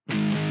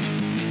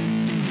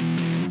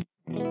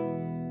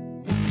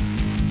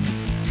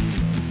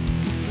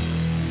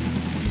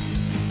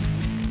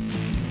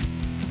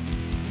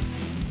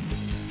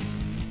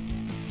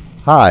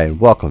Hi, and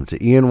welcome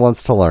to Ian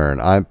Wants to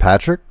Learn. I'm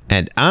Patrick.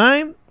 And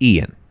I'm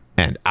Ian,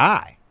 and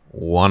I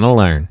want to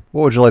learn.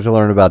 What would you like to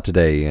learn about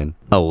today, Ian?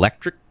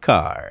 Electric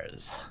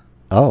cars.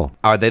 Oh.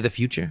 Are they the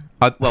future?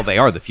 Well, they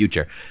are the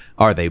future.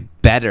 Are they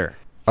better?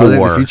 Are they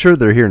the future?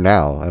 They're here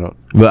now. I don't...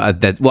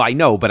 Well, I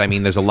know, but I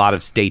mean, there's a lot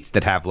of states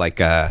that have like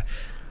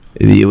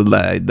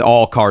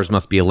all cars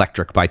must be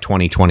electric by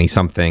 2020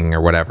 something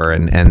or whatever,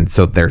 and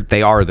so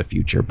they are the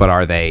future. But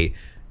are they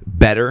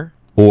better,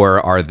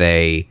 or are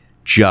they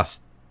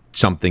just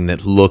something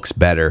that looks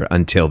better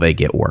until they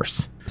get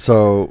worse?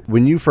 So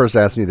when you first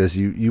asked me this,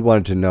 you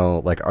wanted to know,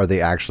 like, are they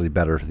actually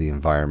better for the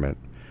environment?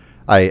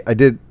 I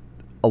did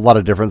a lot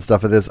of different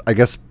stuff with this. I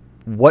guess,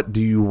 what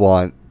do you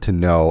want to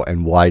know,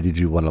 and why did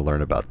you want to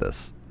learn about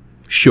this?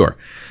 Sure.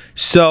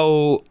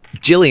 So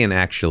Jillian,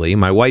 actually,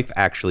 my wife,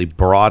 actually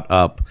brought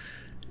up,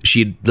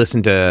 she'd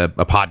listened to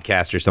a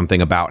podcast or something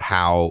about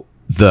how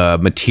the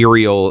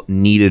material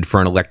needed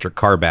for an electric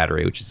car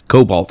battery, which is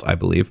cobalt, I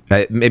believe.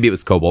 Maybe it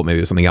was cobalt, maybe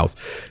it was something else.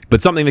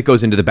 But something that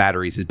goes into the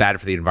batteries is bad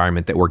for the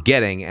environment that we're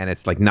getting, and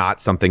it's like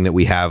not something that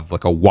we have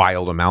like a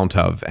wild amount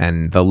of,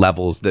 and the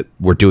levels that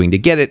we're doing to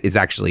get it is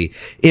actually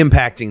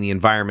impacting the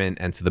environment,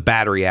 and so the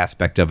battery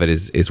aspect of it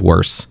is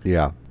worse.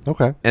 Yeah.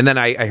 Okay. And then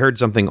I heard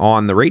something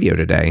on the radio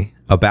today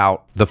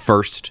about the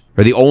first,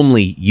 or the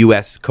only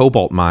U.S.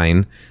 cobalt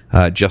mine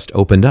just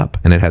opened up,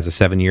 and it has a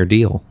 7-year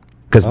deal.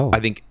 Because I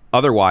think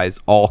otherwise,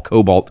 all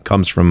cobalt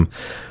comes from,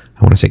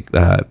 I want to say,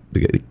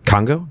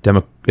 Congo?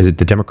 Is it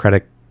the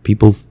Democratic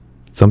People's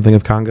something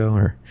of Congo?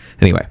 Or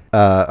anyway.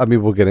 I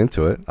mean, we'll get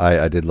into it.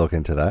 I did look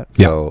into that.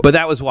 So. Yeah, but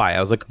that was why.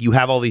 I was like, you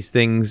have all these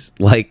things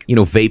like,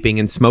 vaping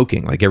and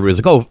smoking. Like,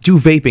 everybody's like, oh, do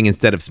vaping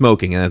instead of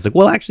smoking. And I was like,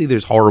 well, actually,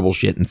 there's horrible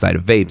shit inside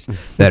of vapes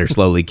that are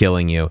slowly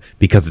killing you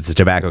because it's a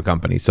tobacco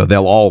company. So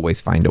they'll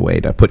always find a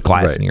way to put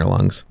glass in your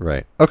lungs.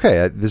 Right.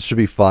 Okay, this should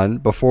be fun.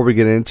 Before we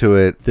get into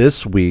it,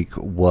 this week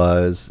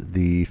was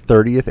the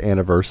 30th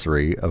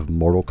anniversary of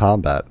Mortal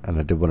Kombat. And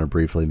I did want to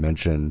briefly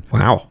mention,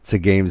 wow, it's a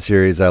game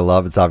series I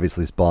love. It's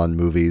obviously spawned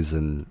movies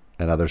and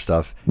other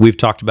stuff. We've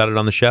talked about it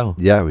on the show.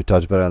 Yeah, we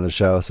talked about it on the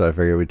show, so I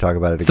figured we'd talk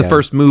about it again. It's the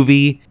first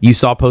movie you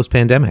saw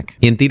post-pandemic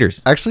in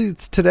theaters. Actually,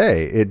 it's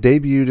today. It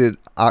debuted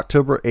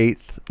October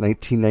 8th,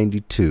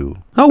 1992.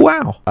 Oh,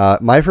 wow.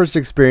 My first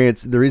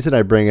experience, the reason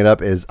I bring it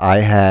up is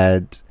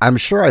I'm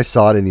sure I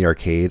saw it in the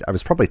arcade. I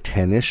was probably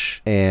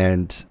 10-ish,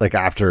 and like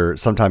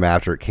sometime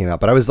after it came out,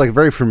 but I was like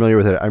very familiar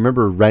with it. I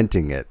remember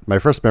renting it. My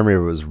first memory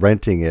of it was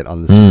renting it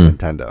on the Super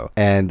Nintendo,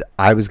 and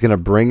I was going to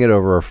bring it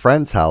over a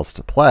friend's house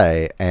to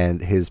play,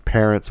 and his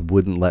parents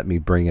wouldn't let me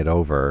bring it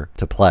over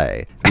to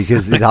play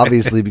because it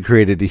obviously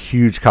created a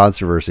huge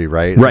controversy,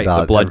 right? Right,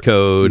 the blood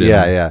code.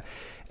 Yeah.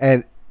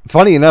 And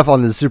funny enough,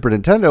 on the Super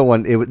Nintendo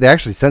one, they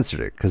actually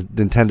censored it because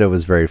Nintendo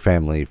was very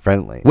family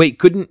friendly.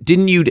 Wait,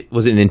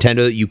 was it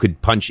Nintendo that you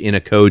could punch in a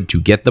code to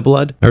get the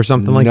blood or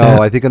something like that?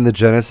 No, I think on the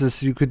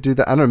Genesis you could do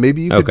that. I don't know,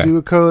 maybe you could do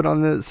a code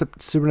on the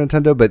Super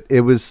Nintendo, but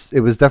it was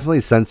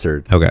definitely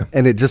censored. Okay.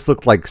 And it just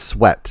looked like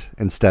sweat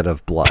instead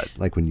of blood,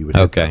 like when you would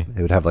hit them.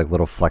 It would have like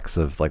little flecks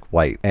of like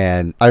white.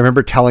 And I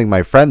remember telling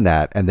my friend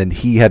that, and then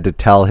he had to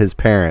tell his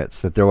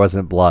parents that there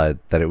wasn't blood,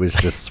 that it was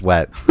just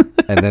sweat.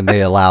 And then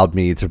they allowed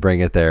me to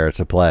bring it there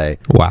to play.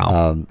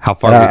 Wow. How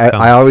far we've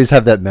come. I always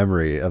have that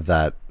memory of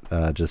that,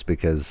 just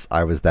because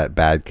I was that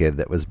bad kid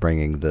that was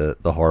bringing the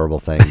horrible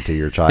thing to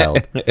your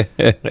child.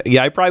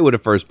 Yeah, I probably would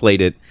have first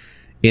played it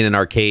in an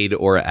arcade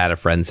or at a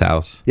friend's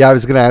house. Yeah, I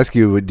was going to ask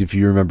you if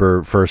you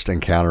remember first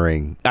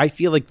encountering. I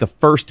feel like the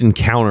first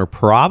encounter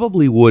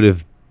probably would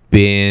have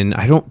been,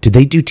 did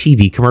they do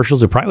TV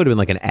commercials? It probably would have been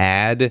like an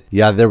ad.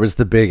 Yeah, there was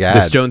the big ad.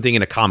 The stone thing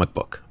in a comic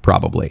book,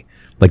 probably.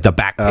 Like the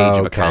back page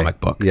of a comic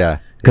book. Yeah.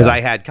 Because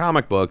I had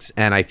comic books,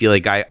 and I feel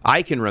like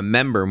I can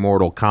remember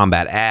Mortal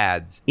Kombat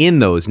ads in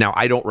those. Now,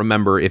 I don't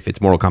remember if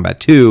it's Mortal Kombat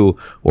 2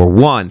 or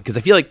 1, because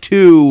I feel like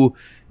 2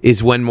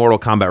 is when Mortal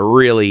Kombat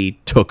really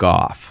took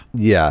off.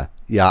 Yeah.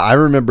 Yeah, I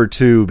remember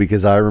too,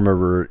 because I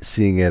remember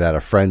seeing it at a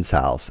friend's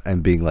house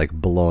and being like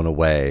blown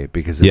away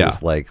because it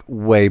was like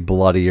way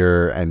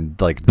bloodier and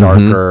like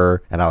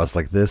darker. And I was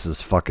like, this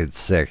is fucking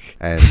sick.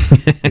 And,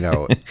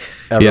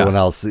 everyone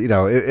else, it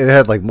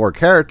had like more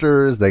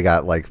characters. They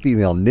got like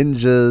female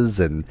ninjas,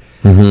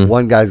 and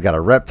one guy's got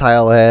a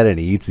reptile head and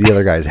he eats the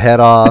other guy's head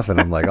off. And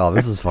I'm like, oh,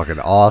 this is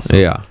fucking awesome.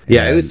 Yeah.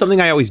 Yeah. It was something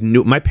I always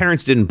knew. My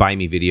parents didn't buy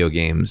me video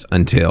games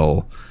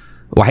until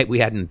we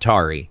had an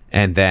Atari,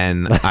 and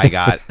then I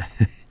got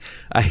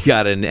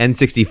an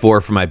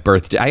N64 for my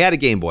birthday. I had a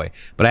Game Boy,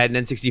 but I had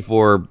an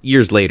N64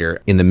 years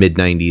later in the mid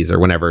 90s or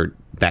whenever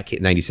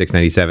that 96,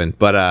 97.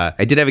 But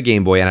I did have a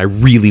Game Boy, and I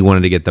really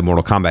wanted to get the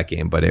Mortal Kombat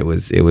game, but it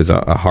was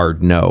a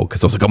hard no,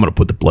 because I was like, I'm going to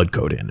put the blood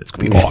code in. It's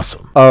going to be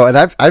awesome. Oh, and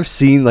I've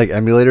seen like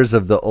emulators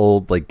of the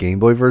old like Game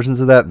Boy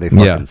versions of that, and they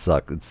fucking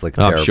suck. It's like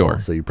terrible. Sure.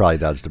 So you probably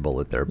dodged a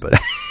bullet there, but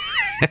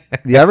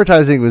the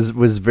advertising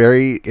was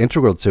very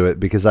integral to it,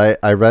 because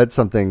I read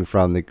something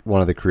from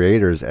one of the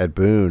creators, Ed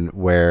Boon,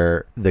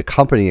 where the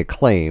company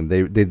Acclaim,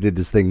 they did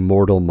this thing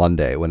Mortal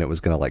Monday when it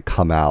was going to like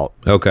come out.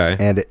 Okay.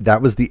 And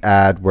that was the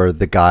ad where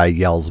the guy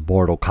yells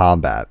Mortal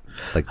Kombat.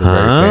 like the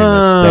very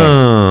famous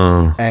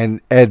thing.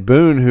 And Ed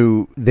Boon,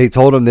 who they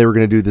told him they were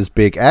going to do this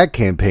big ad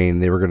campaign,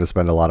 they were going to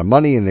spend a lot of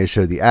money, and they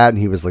showed the ad,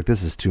 and he was like,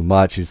 this is too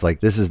much. He's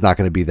like, this is not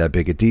going to be that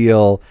big a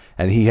deal.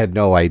 And he had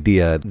no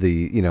idea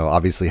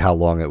obviously how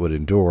long it would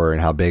endure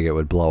and how big it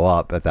would blow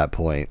up at that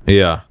point.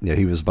 Yeah. Yeah,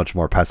 he was much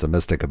more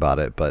pessimistic about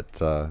it,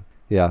 but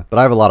yeah. But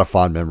I have a lot of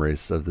fond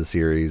memories of the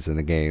series and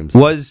the games.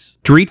 Was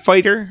Street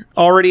Fighter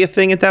already a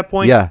thing at that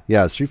point?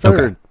 Yeah. Street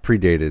Fighter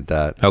predated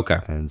that. Okay.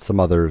 And some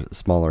other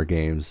smaller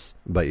games.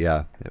 But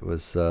yeah, it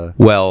was...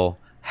 well,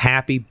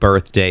 happy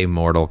birthday,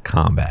 Mortal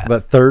Kombat.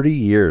 But 30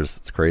 years.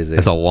 It's crazy.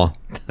 That's a long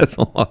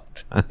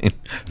time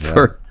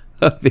for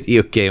a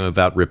video game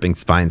about ripping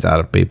spines out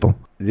of people.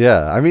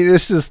 Yeah. I mean,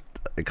 it's just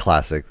a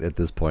classic at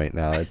this point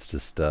now. It's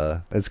just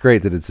it's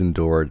great that it's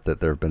endured,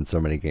 that there have been so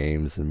many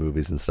games and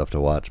movies and stuff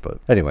to watch. But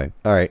anyway,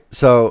 all right,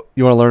 so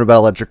you want to learn about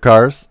electric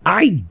cars?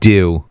 I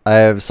do. I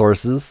have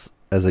sources,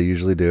 as I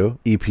usually do: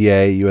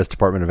 EPA, U.S.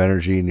 Department of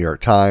Energy, New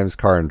York Times,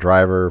 Car and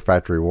Driver,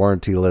 Factory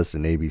Warranty List,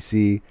 and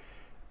ABC.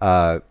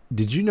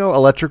 Did you know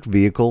electric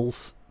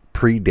vehicles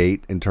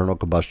predate internal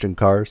combustion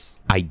cars?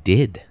 I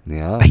did.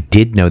 Yeah, I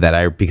did know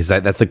that. Because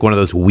that's like one of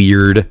those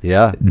weird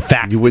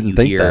facts you wouldn't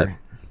think hear. that.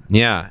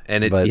 Yeah,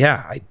 and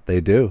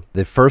they do.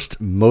 The first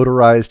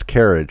motorized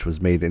carriage was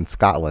made in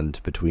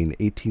Scotland between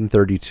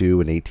 1832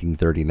 and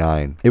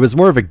 1839. It was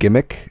more of a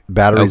gimmick.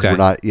 Batteries were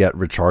not yet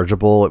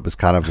rechargeable. It was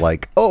kind of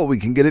like, oh, we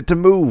can get it to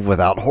move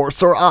without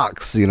horse or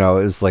ox. It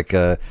was like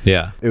It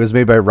was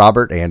made by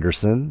Robert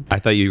Anderson. I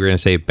thought you were going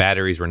to say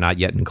batteries were not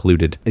yet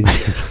included.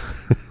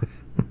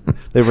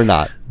 They were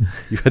not.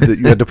 You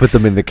had to put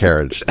them in the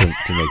carriage to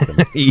make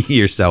them.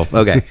 Yourself.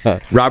 Okay.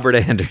 Robert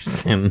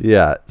Anderson.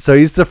 Yeah. So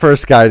he's the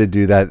first guy to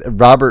do that.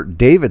 Robert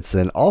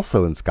Davidson,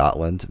 also in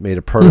Scotland, made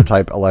a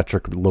prototype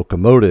electric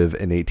locomotive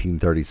in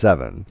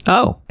 1837.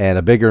 Oh. And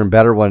a bigger and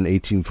better one in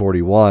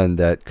 1841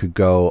 that could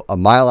go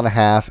 1.5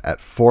 miles at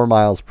 4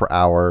 miles per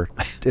hour,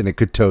 and it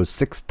could tow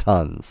 6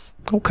 tons.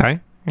 Okay.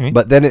 Right.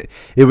 But then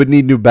it would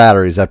need new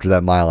batteries after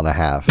that 1.5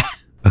 miles.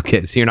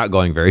 Okay. So you're not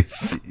going very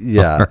far.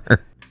 Yeah.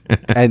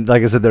 And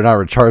like I said, they're not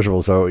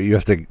rechargeable, so you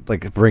have to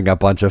bring a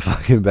bunch of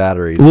fucking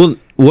batteries. Well,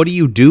 what do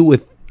you do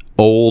with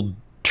old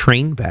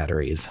train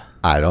batteries?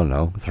 I don't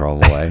know. Throw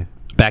them away.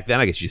 Back then,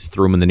 I guess you just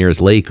threw them in the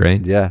nearest lake,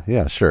 right?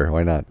 Yeah, sure.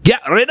 Why not?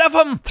 Get rid of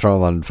them! Throw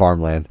them on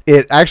farmland.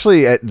 It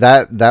actually,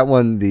 that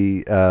one,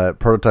 the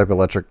prototype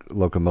electric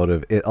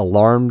locomotive, it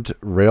alarmed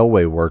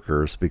railway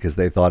workers because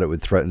they thought it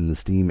would threaten the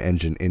steam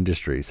engine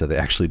industry, so they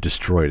actually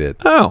destroyed it.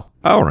 Oh,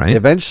 all right.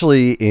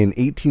 Eventually, in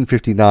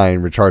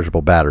 1859,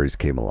 rechargeable batteries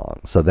came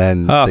along. So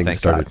then things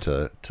started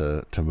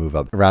to move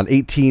up. Around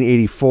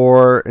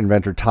 1884,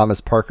 inventor Thomas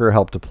Parker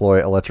helped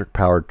deploy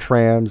electric-powered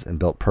trams and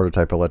built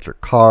prototype electric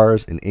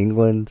cars in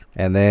England.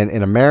 And then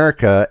in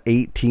America,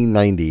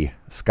 1890,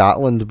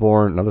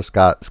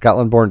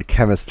 Scotland-born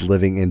chemist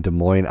living in Des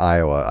Moines,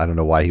 Iowa. I don't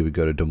know why he would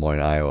go to Des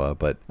Moines, Iowa,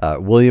 but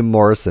William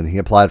Morrison, he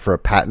applied for a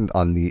patent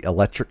on the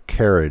electric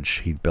carriage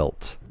he'd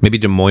built. Maybe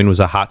Des Moines was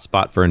a hot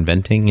spot for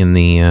inventing in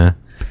the...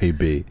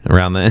 Maybe.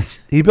 Around then.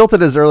 He built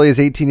it as early as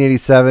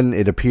 1887.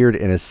 It appeared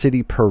in a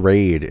city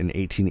parade in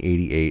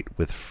 1888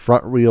 with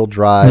front-wheel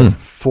drive,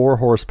 4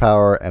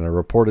 horsepower, and a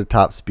reported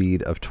top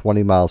speed of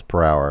 20 miles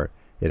per hour.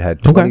 It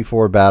had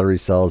 24 battery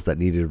cells that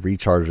needed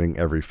recharging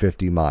every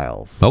 50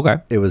 miles. Okay.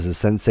 It was a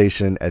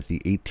sensation at the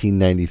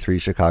 1893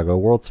 Chicago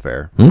World's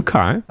Fair.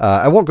 Okay.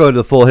 I won't go into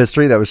the full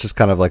history. That was just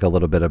kind of like a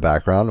little bit of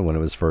background when it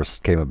was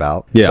first came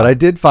about. Yeah. But I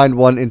did find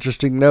one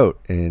interesting note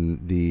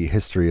in the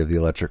history of the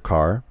electric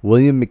car.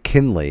 William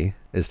McKinley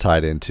is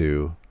tied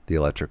into the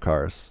electric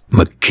cars.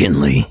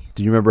 McKinley.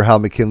 Do you remember how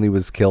McKinley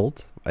was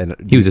killed? And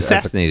he was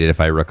assassinated, if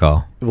I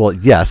recall. Well,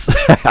 yes.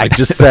 I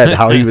just said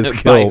how he was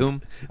killed. By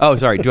whom? Oh,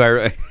 sorry.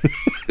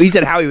 He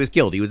said how he was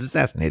killed. He was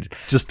assassinated.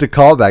 Just a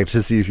callback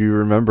to see if you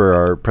remember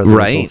our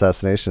presidential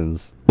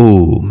assassinations.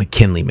 Ooh,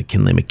 McKinley.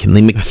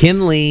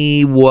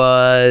 McKinley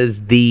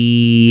was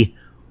the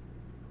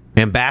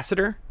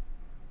ambassador?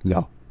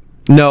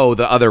 No,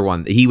 the other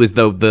one. He was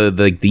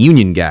the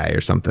union guy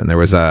or something. There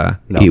was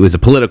he was a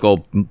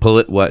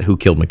who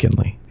killed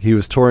McKinley? He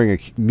was touring a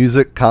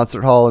music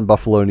concert hall in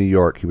Buffalo, New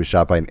York. He was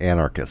shot by an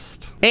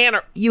anarchist.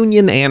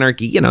 Union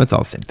anarchy, it's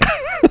all the same thing.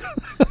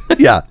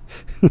 Yeah.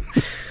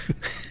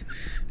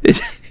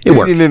 It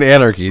works. Union and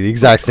anarchy, the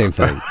exact same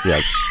thing.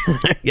 Yes.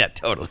 Yeah,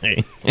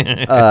 totally.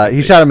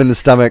 He shot him in the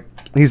stomach.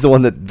 He's the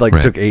one that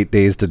took 8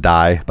 days to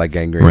die by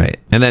gangrene. Right.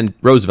 And then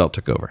Roosevelt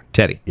took over.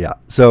 Teddy. Yeah.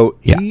 So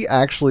he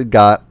actually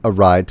got a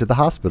ride to the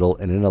hospital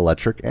in an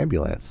electric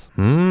ambulance.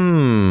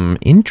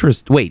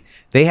 Interesting. Wait,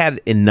 they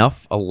had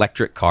enough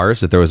electric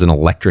cars that there was an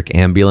electric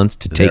ambulance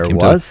to take him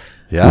to?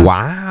 Yeah.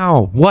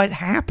 Wow. What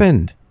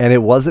happened? And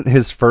it wasn't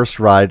his first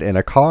ride in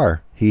a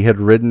car. He had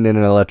ridden in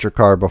an electric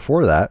car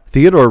before that.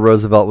 Theodore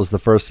Roosevelt was the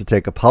first to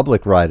take a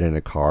public ride in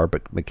a car,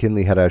 but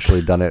McKinley had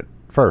actually done it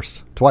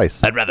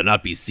twice. I'd rather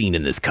not be seen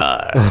in this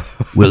car.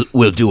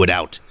 We'll do it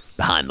out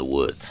behind the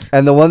woods.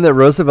 And the one that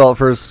Roosevelt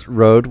first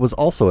rode was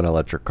also an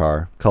electric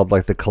car called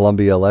like the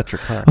Columbia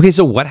Electric Car. Okay,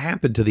 so what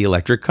happened to the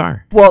electric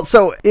car? Well,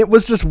 so it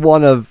was just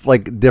one of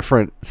like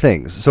different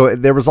things. So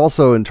there was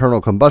also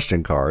internal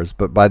combustion cars,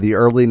 but by the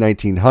early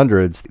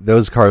 1900s,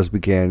 those cars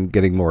began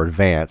getting more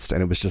advanced,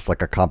 and it was just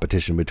like a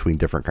competition between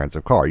different kinds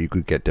of car. You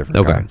could get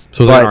different kinds.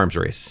 So it was an arms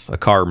race, a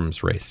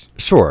car's race.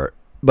 Sure.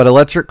 But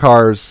electric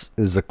cars,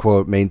 is a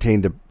quote,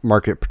 maintained a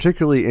market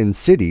particularly in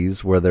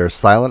cities where their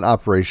silent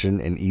operation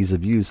and ease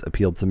of use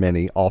appealed to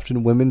many,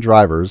 often women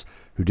drivers,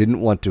 who didn't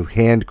want to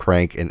hand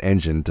crank an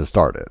engine to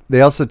start it.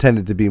 They also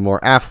tended to be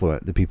more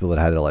affluent, the people that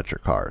had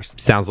electric cars.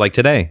 Sounds like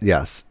today.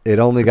 Yes. It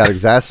only got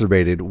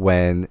exacerbated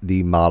when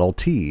the Model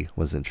T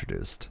was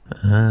introduced.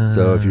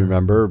 So if you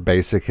remember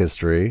basic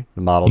history,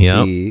 the Model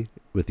T,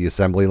 with the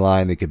assembly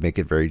line, they could make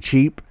it very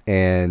cheap,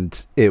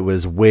 and it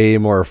was way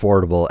more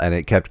affordable, and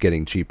it kept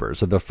getting cheaper.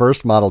 So the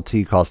first Model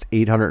T cost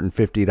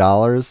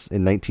 $850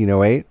 in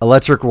 1908.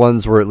 Electric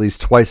ones were at least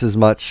twice as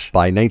much.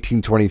 By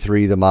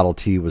 1923, the Model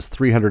T was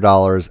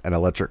 $300, and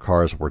electric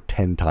cars were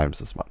 10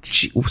 times as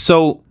much.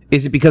 So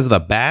is it because of the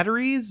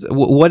batteries?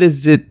 What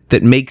is it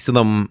that makes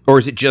them, or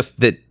is it just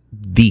that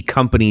the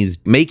companies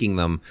making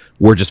them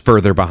were just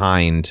further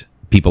behind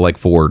people like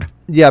Ford?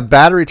 Yeah,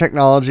 battery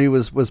technology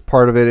was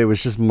part of it. It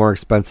was just more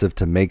expensive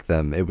to make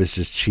them. It was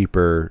just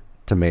cheaper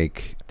to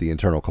make the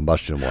internal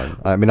combustion one.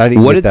 I mean, I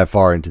didn't get that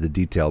far into the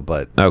detail,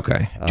 but...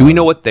 Okay. Do we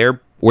know what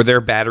were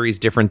their batteries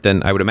different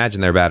than... I would imagine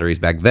their batteries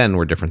back then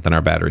were different than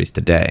our batteries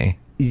today.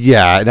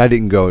 Yeah, and I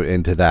didn't go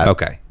into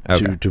that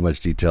too much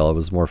detail. It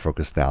was more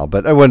focused now,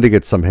 but I wanted to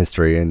get some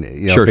history, and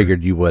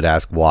figured you would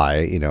ask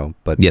why,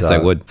 but yes, I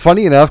would.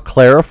 Funny enough,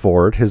 Clara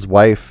Ford, his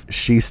wife,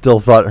 she still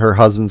thought her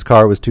husband's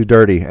car was too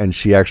dirty, and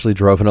she actually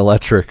drove an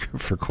electric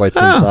for quite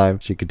some time.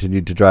 She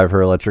continued to drive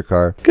her electric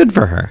car. Good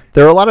for her.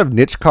 There are a lot of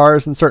niche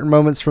cars in certain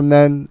moments from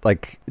then,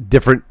 like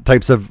different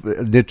types of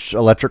niche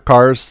electric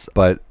cars,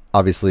 but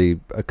obviously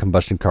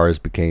combustion cars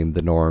became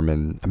the norm,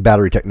 and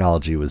battery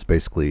technology was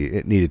basically,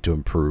 it needed to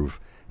improve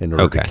in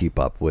order to keep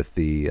up with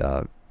the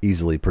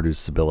easily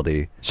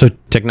producibility. So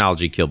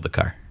technology killed the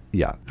car.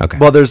 Yeah. Okay.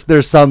 Well,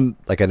 there's some,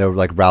 like I know,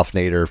 like Ralph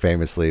Nader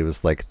famously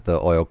was like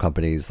the oil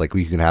companies, like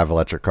we can have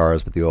electric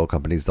cars, but the oil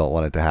companies don't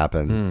want it to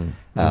happen.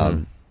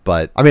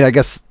 But I mean, I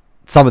guess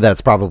some of that's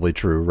probably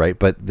true, right?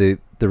 But the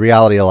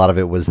reality, a lot of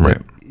it was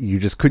that you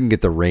just couldn't get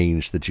the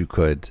range that you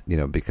could,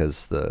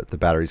 because the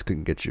batteries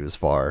couldn't get you as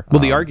far. Well,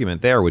 the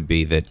argument there would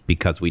be that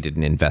because we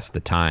didn't invest the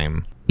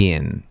time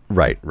in...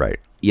 Right.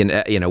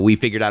 We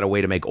figured out a way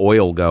to make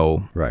oil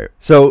go. Right.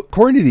 So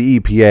according to the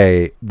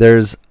EPA,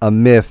 there's a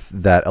myth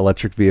that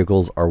electric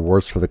vehicles are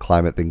worse for the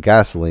climate than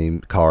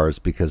gasoline cars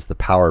because the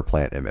power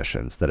plant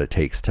emissions that it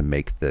takes to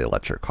make the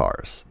electric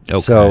cars. Okay.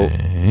 So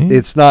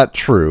it's not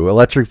true.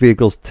 Electric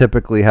vehicles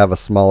typically have a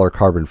smaller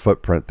carbon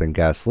footprint than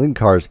gasoline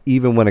cars,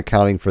 even when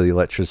accounting for the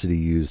electricity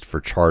used for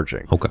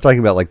charging. Okay. I'm talking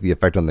about like the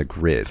effect on the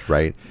grid,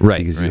 right? Right.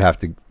 Because you have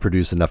to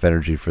produce enough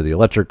energy for the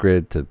electric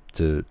grid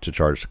to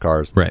charge the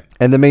cars. Right.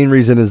 And the main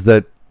reason is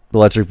that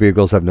electric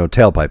vehicles have no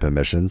tailpipe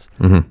emissions.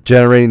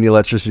 Generating the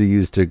electricity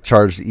used to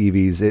charge the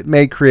EVs, it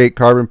may create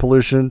carbon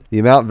pollution. The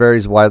amount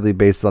varies widely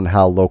based on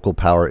how local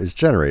power is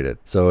generated.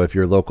 So if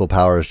your local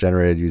power is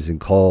generated using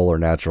coal or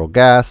natural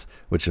gas,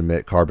 which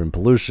emit carbon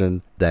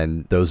pollution,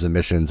 then those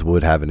emissions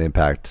would have an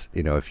impact,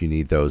 if you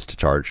need those to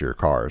charge your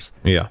cars.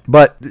 Yeah.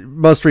 But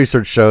most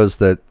research shows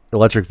that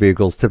electric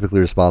vehicles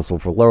typically responsible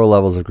for lower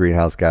levels of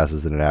greenhouse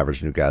gases than an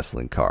average new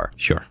gasoline car.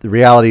 Sure. The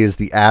reality is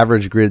the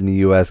average grid in the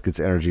U.S. gets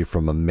energy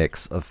from a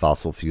mix of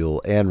fossil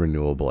fuel and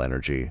renewable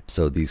energy.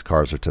 So these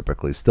cars are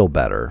typically still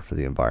better for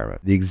the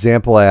environment. The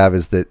example I have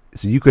is that,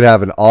 so you could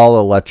have an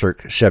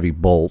all-electric Chevy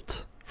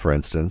Bolt, for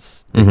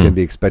instance. It can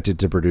be expected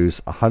to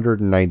produce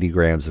 190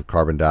 grams of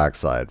carbon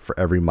dioxide for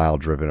every mile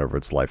driven over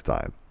its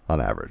lifetime, on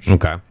average.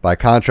 Okay. By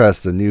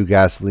contrast, a new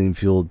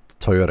gasoline-fueled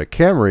Toyota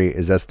Camry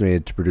is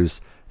estimated to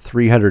produce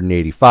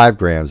 385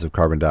 grams of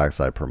carbon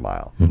dioxide per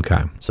mile.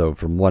 Okay. So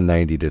from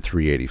 190 to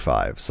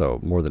 385, so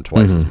more than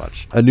twice as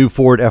much. A new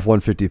Ford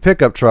F-150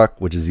 pickup truck,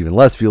 which is even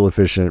less fuel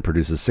efficient,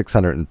 produces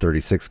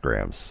 636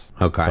 grams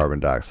of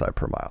carbon dioxide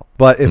per mile.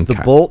 But if the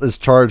Bolt is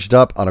charged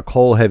up on a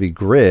coal-heavy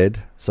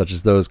grid, such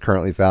as those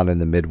currently found in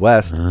the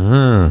Midwest,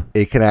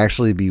 it can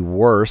actually be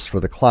worse for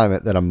the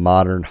climate than a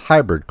modern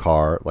hybrid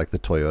car like the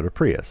Toyota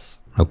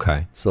Prius.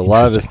 Okay. So a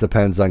lot of this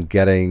depends on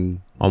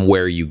getting... on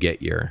where you get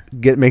your...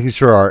 making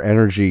sure our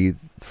energy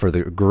for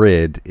the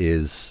grid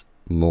is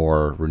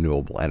more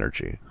renewable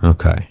energy.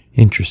 Okay.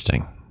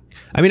 Interesting.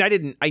 I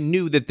mean, I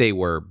knew that they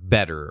were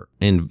better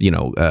in,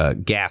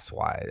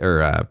 gas-wise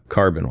or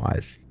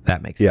carbon-wise.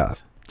 That makes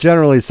sense.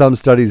 Generally, some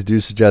studies do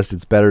suggest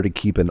it's better to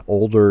keep an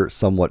older,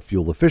 somewhat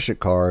fuel-efficient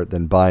car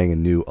than buying a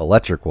new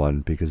electric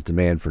one because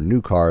demand for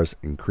new cars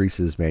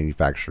increases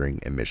manufacturing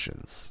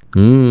emissions.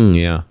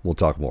 Yeah. We'll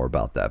talk more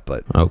about that,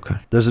 but okay.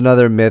 There's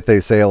another myth they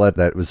say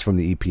that was from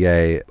the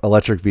EPA.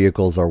 Electric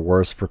vehicles are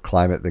worse for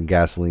climate than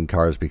gasoline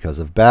cars because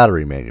of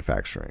battery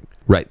manufacturing.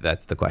 Right,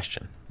 that's the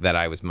question. that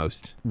I was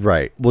most.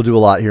 Right. We'll do a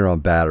lot here on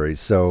batteries.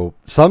 So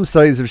some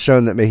studies have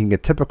shown that making a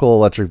typical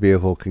electric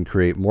vehicle can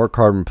create more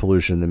carbon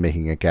pollution than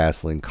making a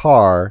gasoline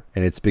car,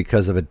 and it's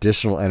because of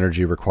additional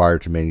energy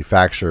required to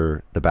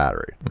manufacture the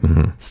battery.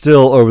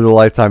 Still, over the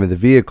lifetime of the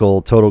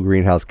vehicle, total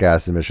greenhouse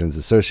gas emissions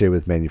associated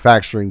with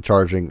manufacturing,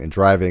 charging, and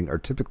driving are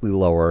typically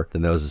lower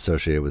than those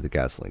associated with a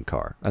gasoline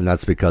car. And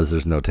that's because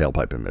there's no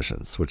tailpipe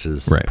emissions, which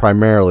is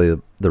primarily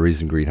the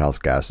reason greenhouse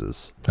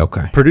gases.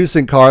 Okay.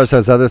 Producing cars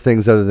has other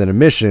things other than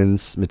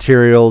emissions,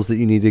 materials that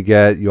you need to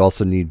get. You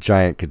also need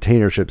giant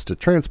container ships to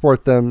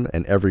transport them,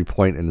 and every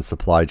point in the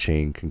supply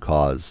chain can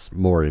cause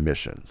more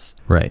emissions.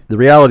 Right. The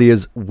reality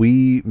is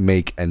we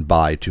make and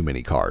buy too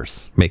many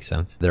cars. Makes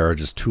sense. There are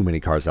just too many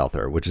cars out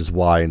there, which is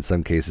why in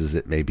some cases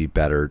it may be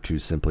better to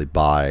simply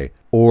buy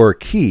or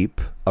keep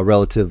a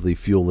relatively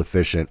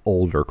fuel-efficient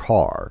older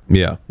car.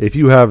 Yeah. If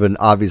you have an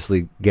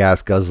obviously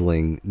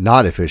gas-guzzling,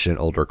 not efficient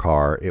older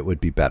car, it would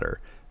be better.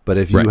 But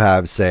if you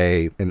have,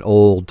 say, an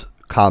old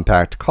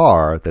compact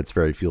car that's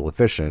very fuel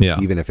efficient,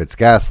 even if it's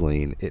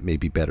gasoline, it may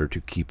be better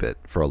to keep it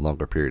for a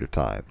longer period of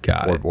time.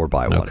 Or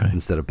buy one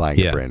instead of buying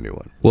a brand new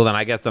one. Well, then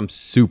I guess I'm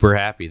super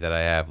happy that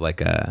I have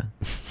like a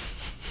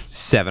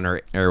 7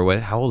 or what?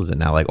 How old is it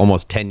now? Like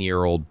almost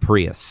 10-year-old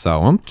Prius.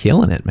 So I'm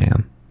killing it,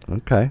 man.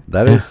 Okay,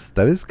 that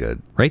is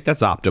good. Right,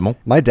 that's optimal.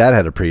 My dad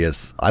had a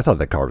Prius. I thought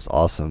that car was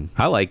awesome.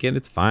 I like it.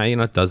 It's fine. You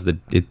know, it does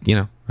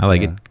I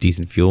like it.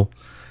 Decent fuel,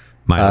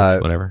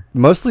 mileage, whatever.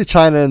 Mostly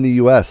China and the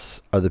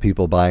U.S. are the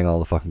people buying all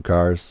the fucking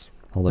cars.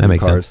 All the new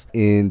cars. Sense.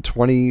 In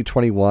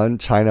 2021,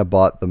 China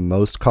bought the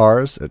most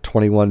cars at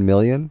 21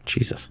 million.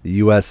 Jesus. The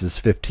U.S. is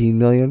 15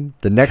 million.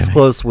 The next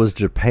close was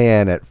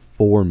Japan at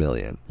 4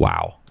 million.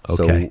 Wow.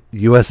 Okay. So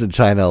U.S. and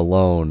China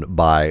alone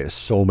buy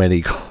so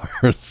many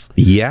cars.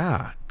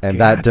 Yeah. And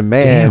that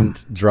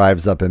demand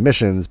drives up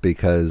emissions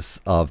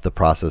because of the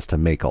process to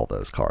make all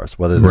those cars,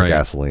 whether they're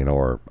gasoline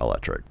or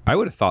electric. I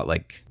would have thought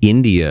like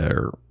India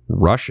or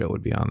Russia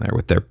would be on there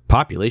with their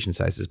population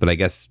sizes, but I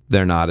guess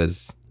they're not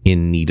as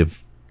in need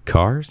of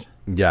cars.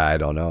 Yeah, I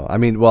don't know. I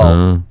mean,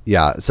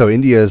 yeah. So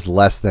India is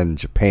less than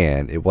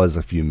Japan. It was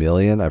a few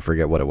million. I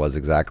forget what it was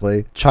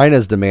exactly.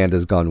 China's demand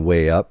has gone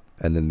way up,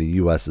 and then the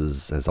U.S.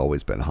 has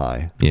always been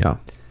high. Yeah.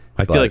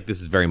 I feel like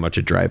this is very much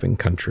a driving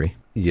country.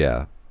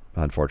 Yeah.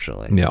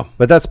 Unfortunately. Yeah.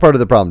 But that's part of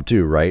the problem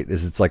too, right?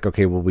 Is it's like,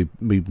 okay, well,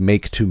 we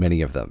make too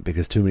many of them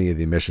because too many of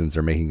the emissions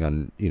are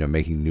making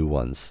new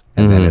ones.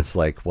 And then it's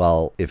like,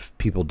 well, if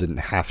people didn't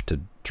have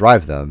to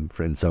drive them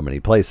in so many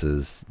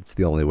places, it's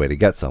the only way to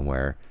get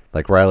somewhere.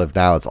 Like where I live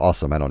now, it's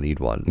awesome. I don't need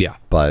one. Yeah.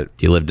 But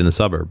you lived in the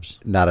suburbs.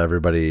 Not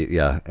everybody.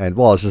 Yeah. And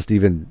well, it's just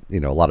even, a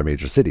lot of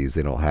major cities,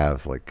 they don't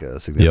have like a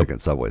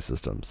significant subway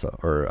system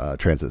or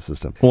transit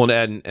system. Well,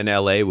 and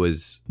LA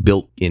was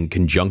built in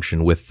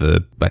conjunction with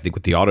the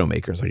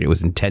automakers. Like it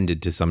was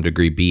intended to some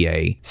degree be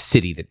a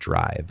city that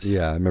drives.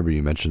 Yeah. I remember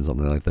you mentioned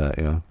something like that.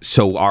 Yeah.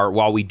 So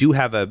while we do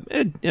have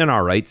an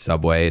all right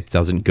subway, it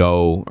doesn't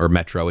go, or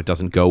metro, it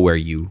doesn't go where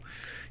you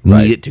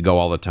need it to go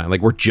all the time.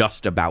 Like we're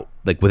just about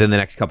like within the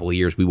next couple of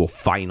years, we will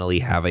finally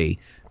have a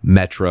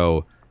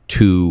metro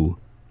to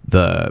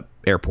the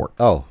airport.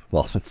 Oh,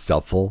 well, that's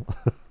doubtful.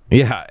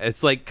 Yeah,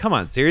 it's like, come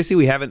on, seriously,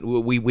 we had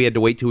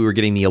to wait till we were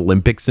getting the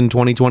Olympics in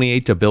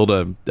 2028 to build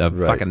a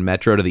fucking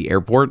metro to the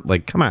airport.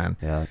 Like, come on.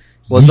 Yeah.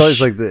 Well, it's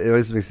always like it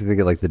always makes me think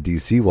of like the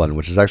DC one,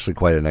 which is actually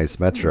quite a nice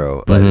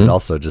metro, but it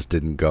also just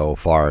didn't go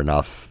far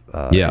enough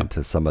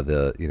into some of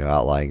the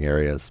outlying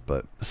areas.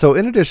 But so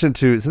in addition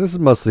to, so this is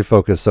mostly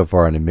focused so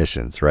far on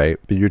emissions, right?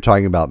 But you're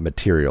talking about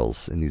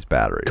materials in these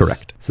batteries,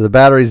 correct? So the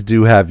batteries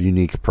do have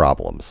unique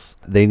problems.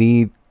 They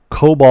need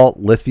cobalt,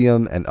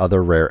 lithium, and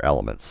other rare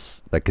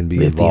elements that can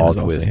be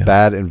involved with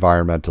bad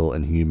environmental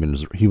and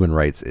human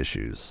rights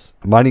issues.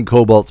 Mining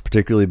cobalt's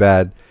particularly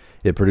bad.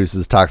 It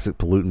produces toxic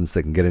pollutants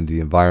that can get into the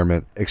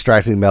environment.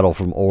 Extracting metal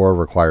from ore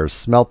requires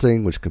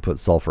smelting, which can put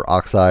sulfur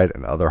oxide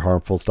and other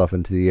harmful stuff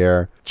into the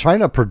air.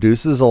 China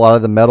produces a lot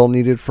of the metal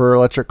needed for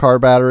electric car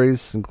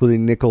batteries,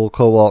 including nickel,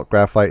 cobalt,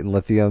 graphite, and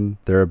lithium.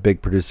 They're a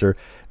big producer.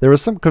 There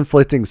was some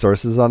conflicting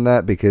sources on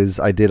that because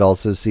I did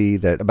also see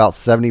that about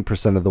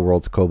 70% of the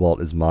world's cobalt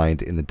is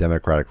mined in the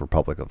Democratic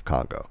Republic of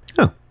Congo.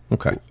 Oh.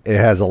 Okay. It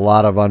has a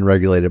lot of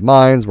unregulated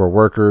mines where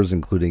workers,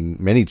 including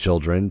many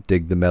children,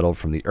 dig the metal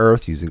from the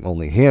earth using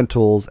only hand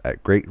tools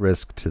at great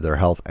risk to their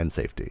health and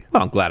safety.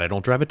 Well, I'm glad I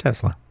don't drive a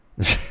Tesla.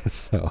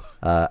 So,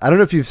 I don't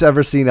know if you've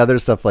ever seen other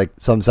stuff like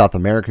some South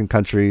American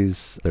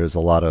countries. There's a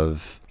lot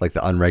of like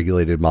the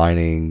unregulated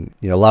mining.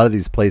 A lot of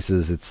these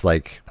places, it's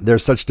like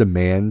there's such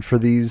demand for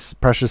these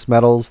precious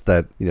metals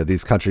that,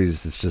 these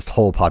countries, it's just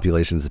whole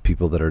populations of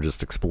people that are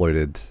just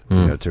exploited,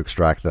 to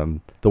extract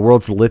them. The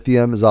world's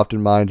lithium is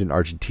often mined in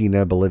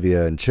Argentina,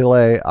 Bolivia, and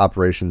Chile,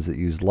 operations that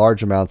use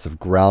large amounts of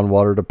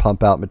groundwater to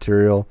pump out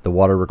material. The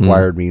water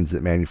required means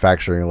that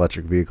manufacturing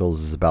electric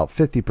vehicles is about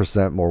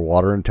 50% more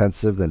water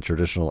intensive than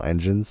traditional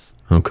engines.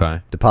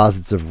 Okay.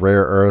 Deposits of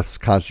rare earths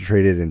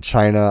concentrated in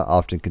China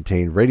often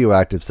contain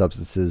radioactive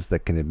substances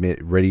that can emit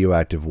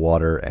radioactive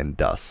water and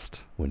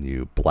dust when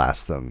you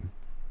blast them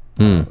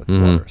with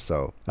water.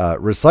 So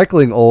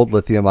recycling old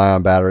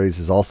lithium-ion batteries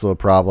is also a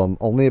problem.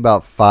 Only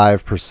about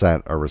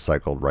 5% are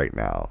recycled right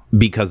now.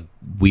 Because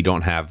we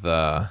don't have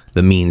the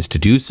means to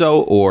do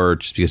so, or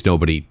just because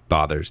nobody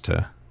bothers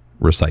to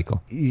recycle?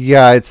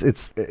 Yeah,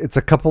 it's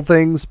a couple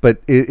things,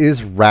 but it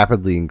is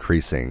rapidly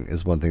increasing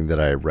is one thing that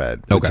I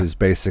read, which is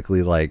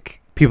basically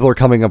like people are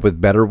coming up with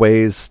better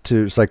ways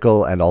to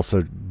recycle and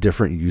also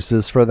different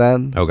uses for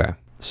them. Okay.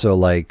 So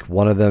like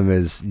one of them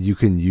is you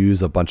can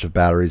use a bunch of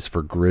batteries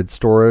for grid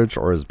storage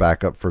or as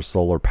backup for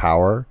solar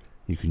power.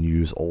 You can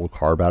use old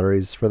car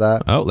batteries for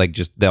that. Oh, like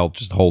they'll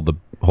just hold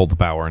the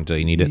power until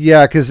you need it.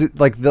 Yeah, because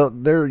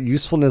their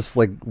usefulness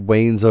like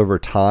wanes over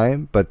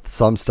time, but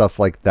some stuff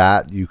like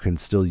that you can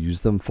still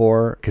use them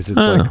for because it's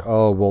like,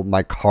 oh well,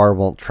 my car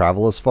won't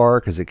travel as far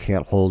because it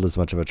can't hold as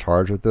much of a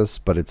charge with this.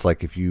 But it's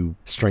like if you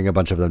string a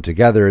bunch of them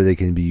together, they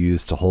can be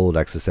used to hold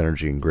excess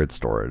energy in grid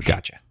storage.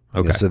 Gotcha.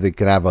 Okay. Yeah, so they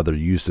can have other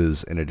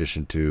uses in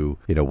addition to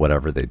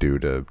whatever they do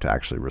to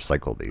actually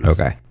recycle these.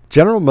 Okay.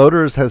 General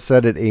Motors has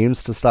said it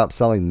aims to stop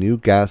selling new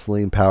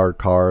gasoline-powered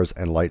cars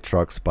and light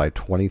trucks by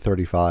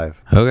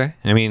 2035. Okay.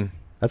 I mean,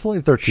 that's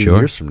only 13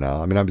 years from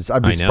now. I mean, I'd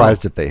be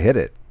surprised if they hit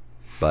it.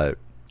 But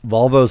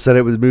Volvo said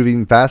it was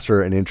moving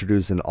faster and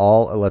introduced an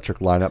all-electric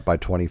lineup by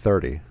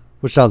 2030,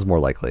 which sounds more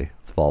likely.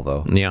 It's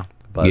Volvo. Yeah.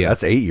 But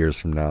that's 8 years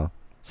from now.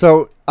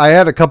 So I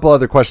had a couple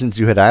other questions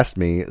you had asked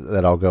me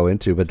that I'll go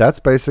into, but that's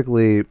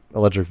basically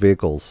electric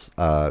vehicles.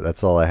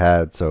 That's all I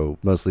had. So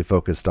mostly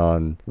focused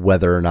on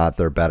whether or not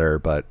they're better.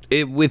 But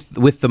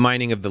with the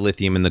mining of the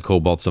lithium and the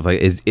cobalt stuff,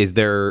 is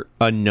there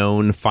a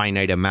known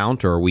finite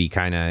amount, or are we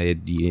kind of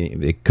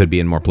it could be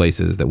in more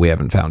places that we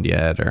haven't found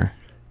yet? Or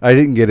I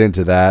didn't get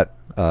into that.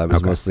 It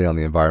was mostly on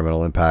the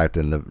environmental impact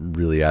and the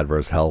really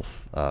adverse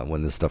health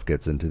when this stuff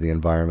gets into the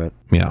environment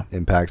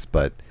impacts.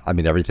 But I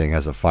mean, everything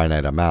has a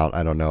finite amount.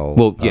 I don't know.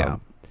 Well, yeah.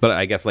 But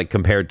I guess like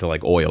compared to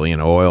like oil,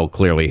 oil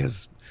clearly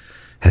has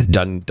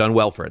done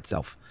well for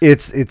itself.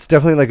 It's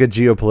definitely like a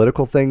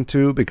geopolitical thing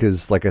too,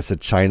 because like I said,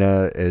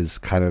 China is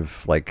kind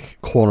of like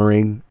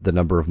cornering the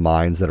number of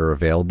mines that are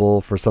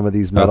available for some of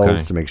these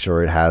metals to make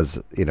sure it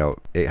has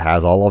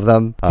all of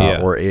them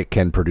or it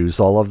can produce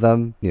all of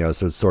them.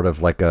 So it's sort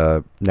of like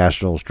a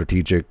national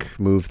strategic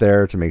move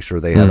there to make sure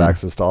they have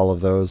access to all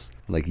of those.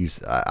 Like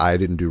I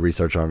didn't do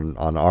research on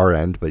our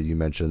end, but you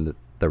mentioned that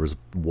there was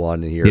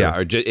one here. Yeah,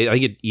 I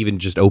think it even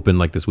just opened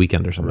like this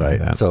weekend or something like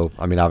that. So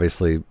I mean,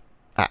 obviously,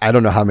 I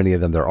don't know how many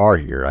of them there are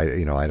here. I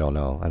don't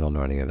know. I don't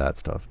know any of that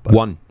stuff. But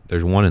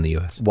There's one in the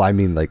U.S. Well, I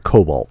mean like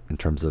cobalt in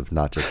terms of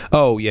not just.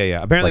 Oh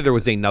yeah. Apparently there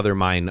was another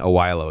mine a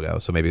while ago,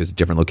 so maybe it was a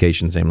different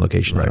location, same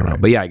location. I don't know.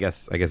 But yeah, I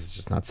guess it's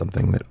just not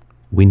something that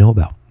we know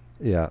about.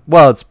 Yeah.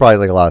 Well, it's probably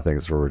like a lot of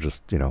things where we're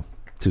just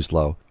too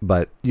slow.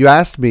 But you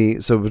asked me,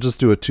 so we'll just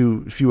do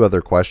a few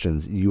other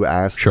questions. You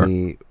asked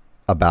me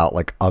about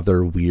like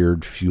other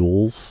weird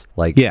fuels,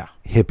 like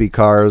hippie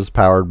cars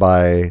powered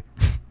by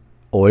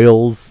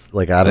oils,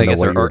 like I don't know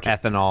what or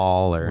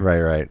ethanol or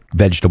right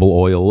vegetable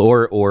oil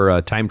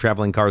or time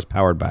traveling cars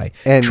powered by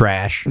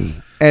trash,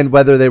 and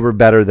whether they were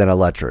better than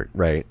electric,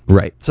 right.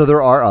 So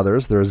there are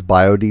others. There's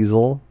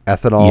biodiesel,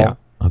 ethanol,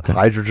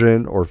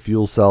 hydrogen or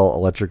fuel cell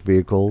electric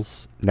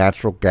vehicles,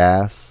 natural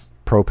gas,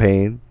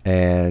 propane,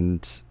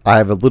 and I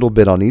have a little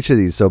bit on each of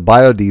these. So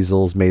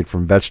biodiesel is made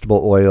from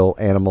vegetable oil,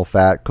 animal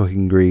fat,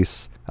 cooking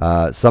grease.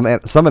 Some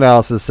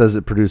analysis says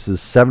it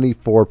produces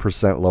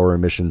 74% lower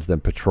emissions than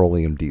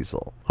petroleum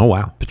diesel. Oh,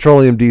 wow.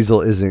 Petroleum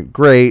diesel isn't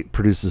great,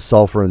 produces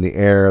sulfur in the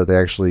air. They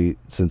actually,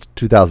 since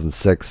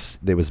 2006,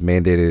 it was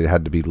mandated it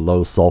had to be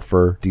low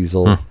sulfur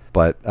diesel.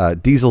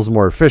 But diesel's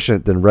more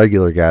efficient than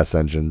regular gas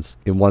engines.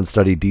 In one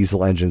study,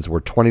 diesel engines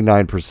were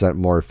 29%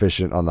 more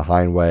efficient on the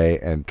highway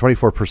and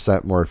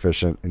 24% more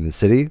efficient in the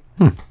city.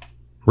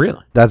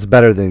 Really? That's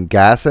better than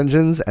gas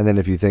engines. And then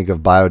if you think of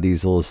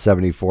biodiesel as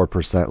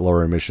 74%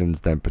 lower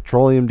emissions than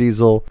petroleum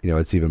diesel,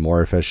 it's even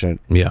more efficient.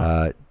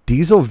 Yeah.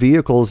 Diesel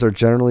vehicles are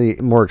generally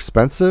more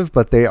expensive,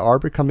 but they are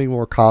becoming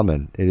more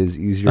common. It is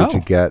easier to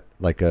get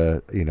like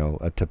a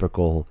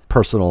typical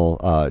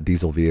personal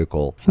diesel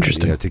vehicle.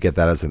 Interesting. To get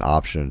that as an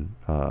option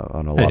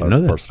on a lot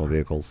of personal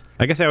vehicles.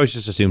 I guess I always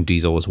just assumed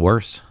diesel was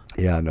worse.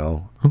 Yeah,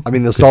 no. I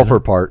mean, the sulfur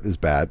part is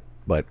bad,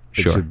 but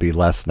it should be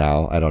less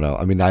now. I don't know.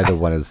 I mean, neither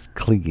one is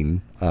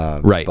clean.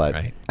 Right.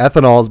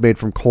 Ethanol is made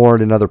from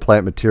corn and other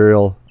plant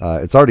material.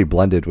 It's already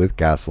blended with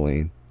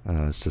gasoline.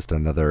 It's just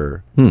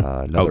another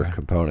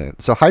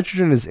component. So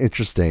hydrogen is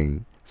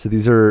interesting. So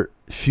these are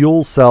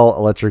fuel cell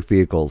electric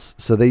vehicles.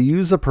 So they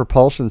use a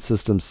propulsion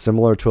system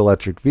similar to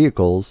electric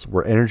vehicles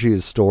where energy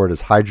is stored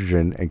as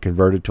hydrogen and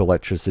converted to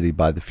electricity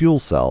by the fuel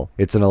cell.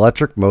 It's an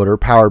electric motor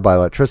powered by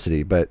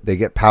electricity, but they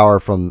get power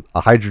from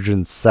a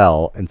hydrogen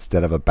cell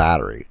instead of a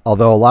battery.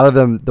 Although a lot of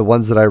them, the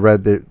ones that I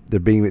read,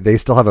 they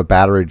still have a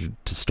battery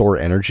to store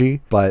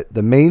energy. But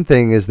the main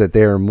thing is that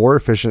they are more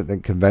efficient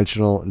than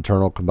conventional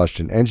internal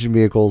combustion engine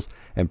vehicles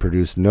and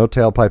produce no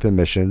tailpipe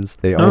emissions.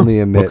 They only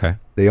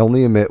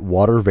emit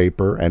water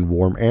vapor and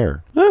warm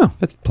air. Oh,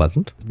 that's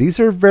pleasant. These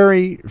are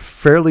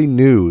fairly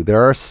new.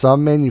 There are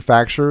some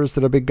manufacturers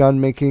that have begun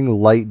making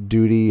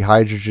light-duty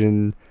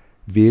hydrogen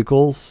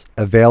vehicles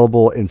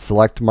available in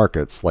select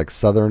markets like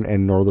Southern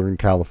and Northern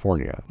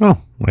California.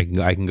 Oh,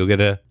 I can go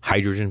get a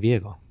hydrogen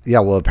vehicle. Yeah,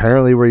 well,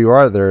 apparently where you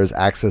are, there is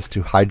access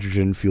to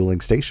hydrogen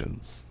fueling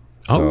stations.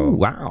 Oh,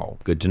 wow.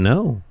 Good to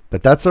know.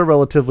 But that's a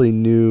relatively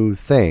new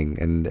thing,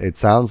 and it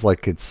sounds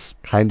like it's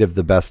kind of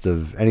the best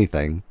of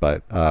anything,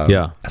 but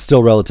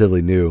still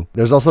relatively new.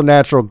 There's also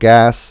natural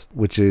gas,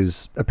 which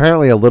is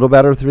apparently a little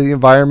better through the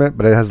environment,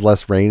 but it has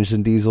less range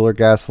than diesel or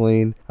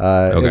gasoline.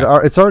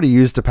 It's already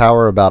used to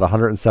power about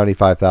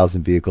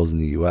 175,000 vehicles in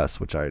the U.S.,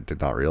 which I did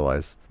not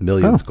realize.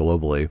 Millions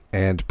globally.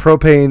 And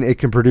propane, it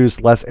can produce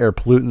less air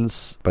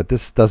pollutants, but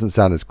this doesn't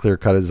sound as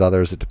clear-cut as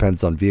others. It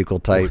depends on vehicle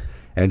type.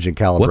 Engine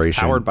calibration. What's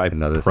powered by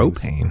and other propane?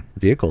 Things.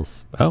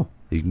 Vehicles. Oh.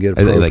 You can get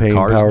a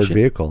propane-powered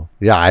vehicle.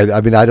 Yeah, I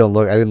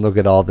didn't look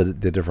at all the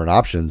different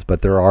options,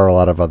 but there are a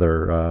lot of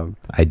other...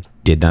 I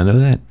did not know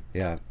that.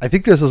 Yeah. I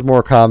think this is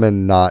more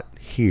common not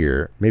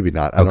here. Maybe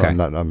not.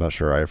 I'm not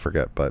sure. I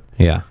forget, but...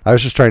 Yeah. I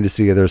was just trying to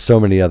see. There's so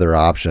many other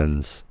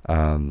options.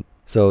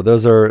 So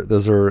those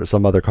are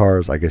some other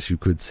cars I guess you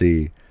could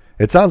see.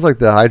 It sounds like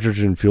the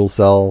hydrogen fuel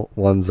cell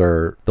ones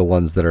are the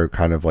ones that are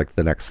kind of like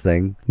the next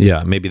thing.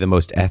 Yeah, maybe the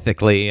most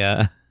ethically,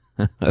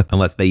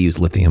 unless they use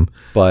lithium.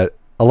 But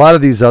a lot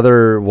of these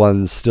other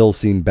ones still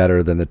seem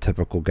better than the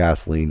typical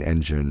gasoline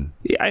engine.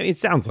 Yeah, it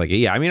sounds like it.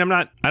 Yeah, I mean,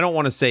 I don't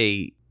want to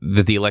say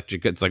that the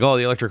electric, the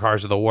electric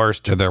cars are the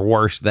worst or they're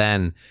worse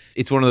than.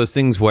 It's one of those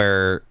things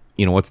where,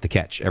 what's the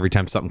catch? Every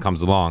time something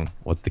comes along,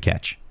 what's the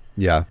catch?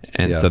 Yeah.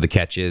 And so the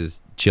catch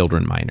is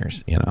children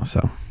minors,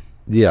 so.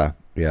 Yeah.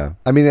 Yeah.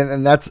 I mean,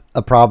 and that's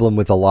a problem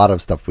with a lot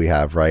of stuff we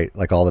have, right?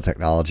 Like all the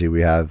technology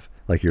we have,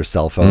 like your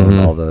cell phone,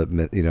 all the,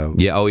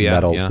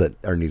 metals that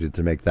are needed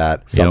to make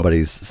that.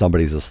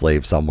 Somebody's a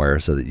slave somewhere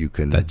so that you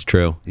can That's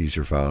true. use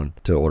your phone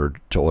to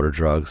order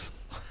drugs.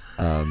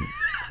 That's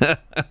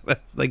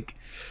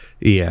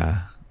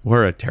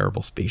we're a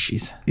terrible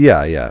species.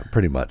 Yeah,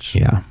 pretty much.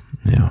 Yeah.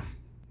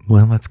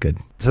 Well, that's good.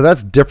 So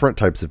that's different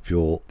types of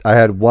fuel. I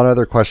had one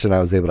other question I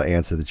was able to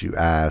answer that you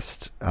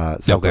asked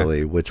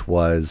separately, which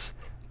was,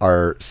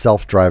 are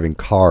self-driving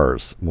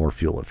cars more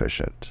fuel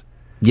efficient?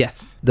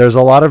 Yes. There's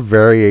a lot of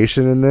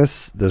variation in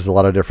this. There's a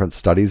lot of different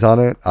studies on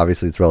it.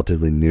 Obviously, it's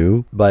relatively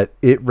new, but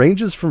it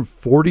ranges from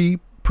 40%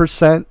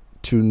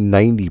 to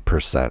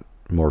 90%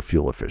 more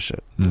fuel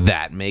efficient.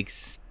 That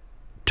makes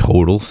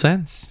total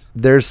sense.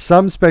 There's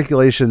some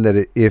speculation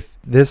that if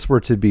this were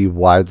to be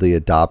widely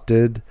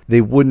adopted, they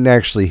wouldn't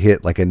actually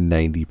hit like a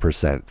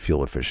 90%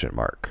 fuel efficient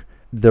mark.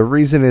 The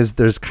reason is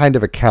there's kind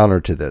of a counter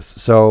to this.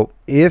 So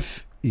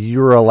if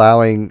you're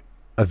allowing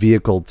a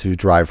vehicle to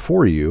drive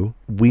for you,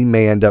 we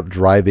may end up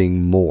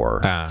driving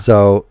more.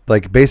 So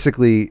like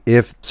basically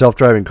if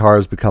self-driving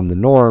cars become the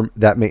norm,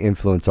 that may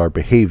influence our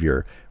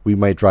behavior. We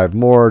might drive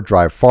more,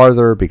 drive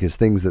farther, because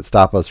things that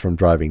stop us from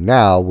driving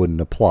now wouldn't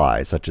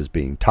apply, such as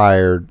being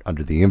tired,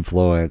 under the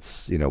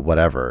influence,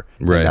 whatever.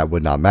 Right. And that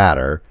would not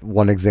matter.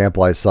 One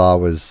example I saw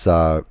was,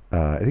 I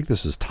think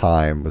this was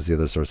Time was the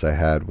other source I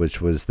had,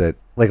 which was that,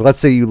 like, let's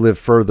say you live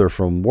further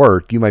from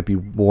work, you might be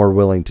more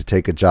willing to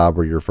take a job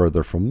where you're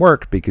further from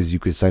work because you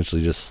could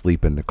essentially just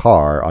sleep in the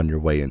car on your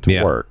way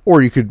into work.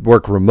 Or you could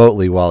work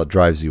remotely while it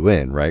drives you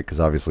in, right? Because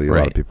obviously a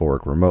lot of people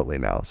work remotely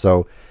now.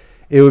 So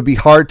it would be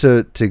hard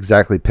to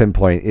exactly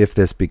pinpoint if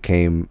this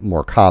became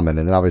more common.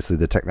 And then obviously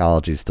the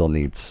technology still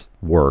needs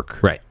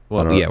work. Right.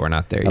 Well, we're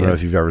not there yet. I don't know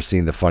if you've ever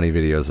seen the funny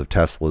videos of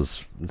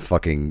Teslas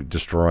fucking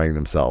destroying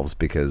themselves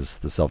because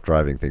the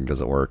self-driving thing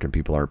doesn't work and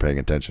people aren't paying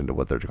attention to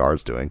what their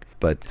car's doing.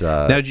 But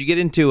now, did you get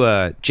into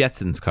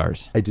Jetsons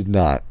cars? I did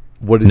not.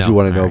 What did you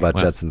want to know about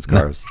Jetsons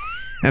cars?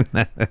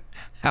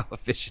 How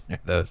efficient are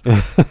those?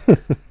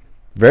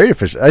 Very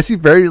efficient. I see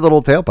very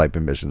little tailpipe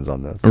emissions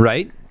on this.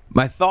 Right.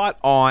 My thought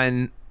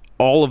on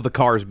all of the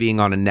cars being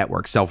on a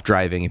network,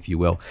 self-driving, if you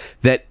will,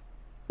 that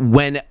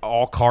when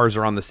all cars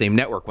are on the same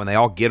network, when they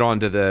all get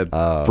onto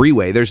the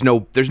freeway, there's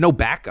no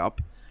backup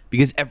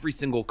because every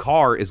single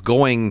car is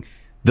going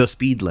the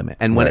speed limit.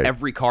 And when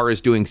every car is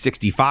doing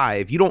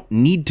 65, you don't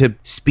need to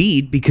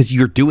speed because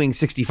you're doing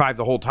 65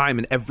 the whole time,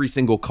 and every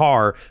single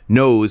car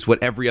knows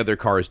what every other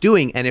car is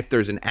doing. And if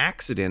there's an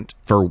accident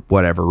for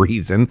whatever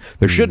reason,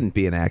 there shouldn't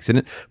be an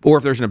accident, or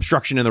if there's an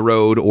obstruction in the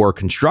road or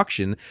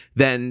construction,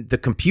 then the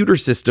computer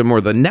system or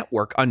the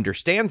network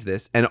understands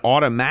this and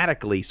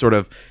automatically sort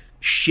of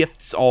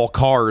shifts all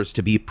cars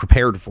to be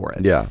prepared for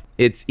it. Yeah.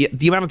 It's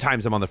the amount of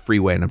times I'm on the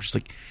freeway and I'm just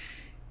like,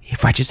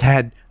 if I just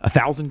had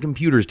 1,000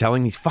 computers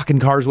telling these fucking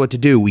cars what to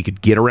do, we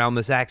could get around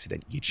this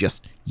accident. You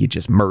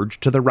just merge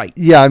to the right.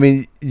 Yeah, I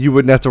mean, you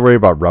wouldn't have to worry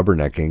about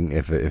rubbernecking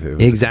if it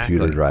was a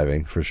computer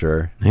driving, for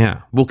sure.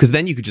 Yeah. Well, because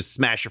then you could just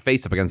smash your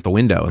face up against the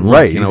window and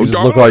you just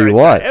look all you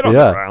want.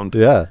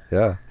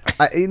 Yeah.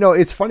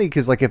 It's funny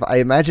because, like, if I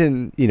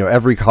imagine,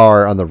 every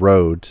car on the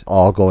road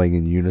all going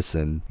in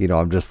unison,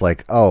 I'm just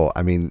like,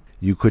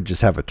 you could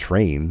just have a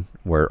train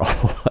where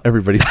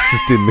everybody's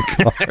just in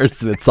the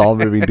cars and it's all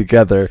moving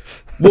together.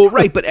 Well,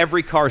 right, but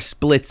every car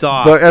splits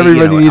off. But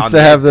everybody needs to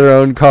have their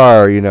own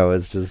car,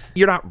 it's just...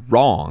 You're not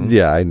wrong.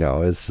 Yeah, I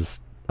know. It's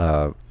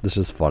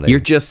just funny. You're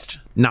just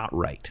not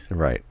right.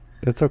 Right.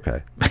 It's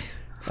okay.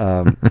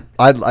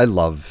 I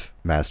love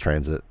mass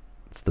transit.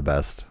 It's the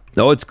best.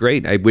 Oh, it's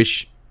great. I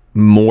wish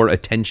more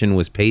attention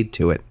was paid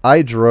to it.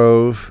 I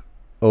drove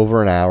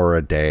over an hour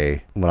a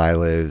day when I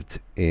lived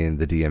in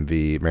the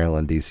DMV,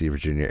 Maryland, DC,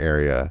 Virginia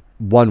area.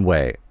 One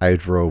way. I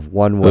drove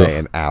one way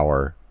an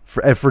hour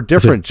for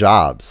different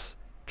jobs.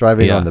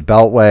 Driving on the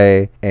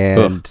Beltway,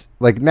 and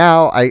like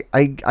now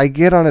I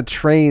get on a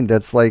train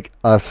that's like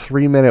a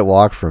 3-minute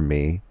walk from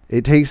me.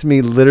 It takes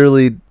me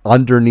literally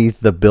underneath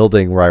the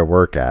building where I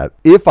work at,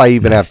 if I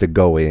even have to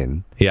go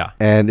in. Yeah.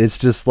 And it's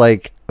just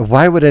like,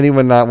 why would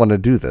anyone not want to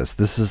do this?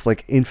 This is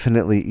like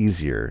infinitely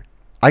easier.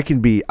 I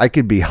could be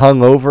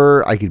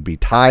hungover, I could be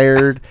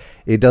tired.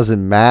 It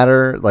doesn't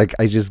matter. Like,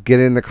 I just get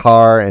in the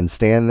car and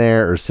stand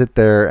there or sit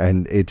there,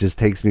 and it just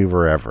takes me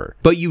wherever.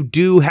 But you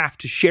do have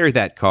to share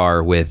that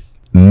car with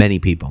many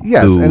people.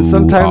 Yes, and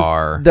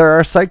sometimes there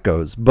are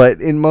psychos, but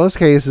in most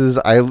cases,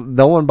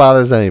 no one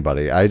bothers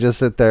anybody. I just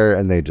sit there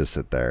and they just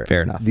sit there.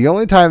 Fair enough. The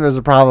only time there's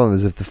a problem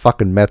is if the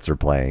fucking Mets are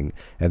playing,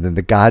 and then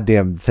the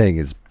goddamn thing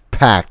is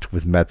packed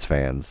with Mets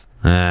fans.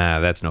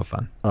 That's no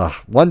fun.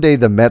 One day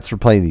the Mets were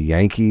playing the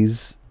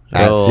Yankees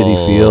at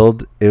Citi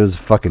Field. It was a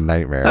fucking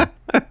nightmare.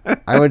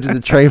 I went to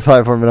the train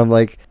platform and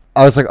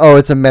I was like, oh,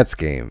 it's a Mets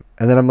game.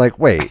 And then I'm like,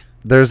 wait,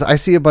 I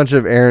see a bunch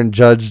of Aaron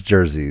Judge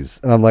jerseys.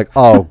 And I'm like,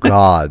 oh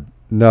God.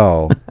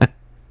 No,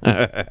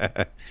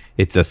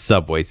 it's a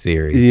Subway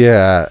series.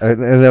 Yeah,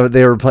 and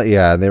they were playing.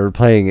 Yeah, and they were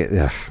playing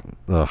it.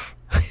 Ugh.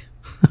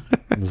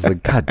 It was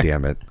like, God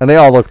damn it! And they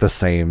all look the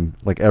same.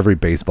 Like every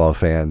baseball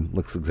fan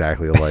looks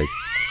exactly alike.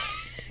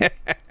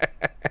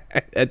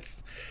 That's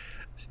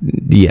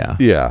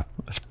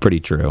pretty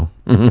true.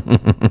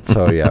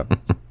 So yeah.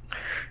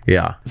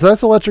 So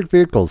that's electric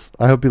vehicles.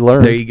 I hope you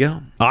learned. There you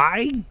go.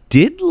 I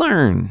did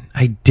learn.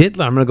 I'm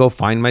gonna go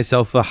find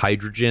myself a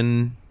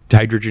hydrogen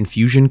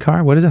fusion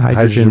car. What is it?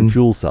 Hydrogen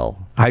fuel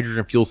cell.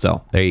 Hydrogen fuel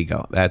cell. There you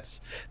go.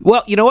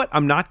 Well, you know what?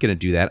 I'm not going to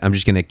do that. I'm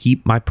just going to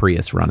keep my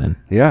Prius running.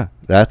 Yeah,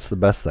 that's the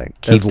best thing.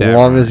 As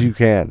long as you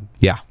can.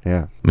 Yeah.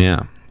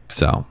 Yeah.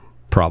 So,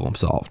 problem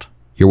solved.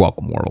 You're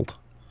welcome, world.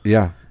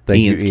 Yeah.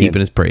 Ian's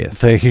keeping his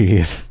Prius. Thank you,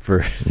 Ian,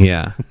 for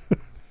Yeah.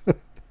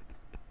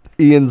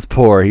 Ian's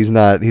poor. He's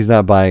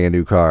not buying a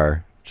new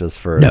car just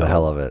for the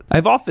hell of it.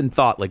 I've often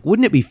thought, like,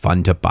 wouldn't it be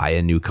fun to buy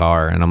a new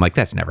car? And I'm like,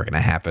 that's never going to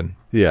happen.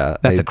 Yeah.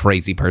 That's a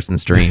crazy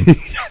person's dream.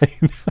 I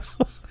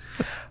know.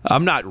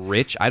 I'm not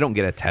rich. I don't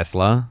get a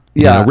Tesla.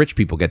 Yeah. Rich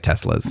people get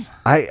Teslas.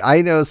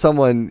 I know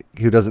someone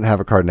who doesn't have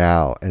a car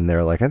now, and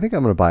they're like, I think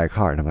I'm going to buy a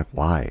car. And I'm like,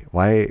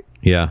 why?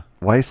 Yeah.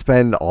 Why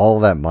spend all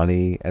that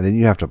money? And then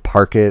you have to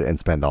park it and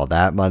spend all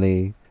that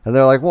money. And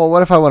they're like, well,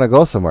 what if I want to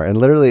go somewhere? And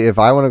literally, if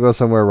I want to go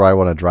somewhere where I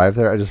want to drive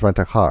there, I just rent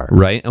a car.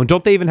 Right. And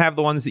don't they even have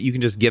the ones that you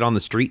can just get on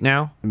the street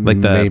now? Like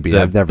Maybe.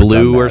 I've never Blue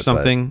done that, or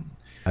something?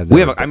 I've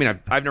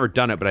never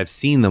done it, but I've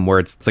seen them where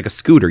it's like a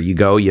scooter. You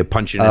go, you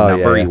punch in a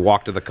number, you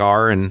walk to the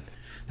car, and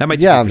that might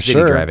just be for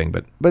city driving.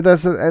 But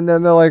and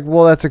then they're like,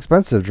 well, that's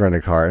expensive to rent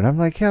a car. And I'm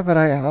like, yeah, but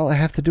I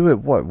have to do it,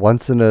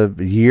 once in a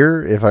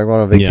year? If I go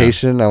on a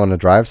vacation, I want to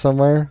drive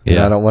somewhere, and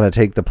I don't want to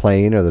take the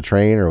plane or the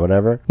train or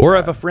whatever. Or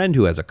have a friend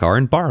who has a car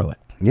and borrow it.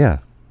 Yeah.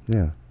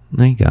 There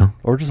you go.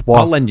 Or just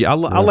walk. I'll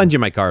lend you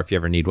my car if you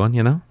ever need one,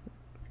 you know?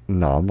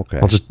 No, I'm okay.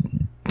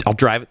 I'll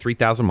drive it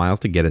 3,000 miles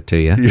to get it to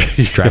you.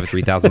 Drive it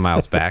 3,000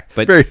 miles back.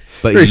 But very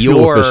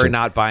you're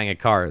not buying a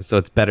car, so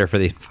it's better for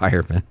the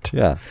environment.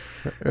 Yeah.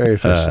 Very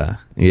efficient.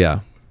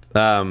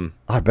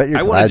 I bet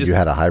you're glad you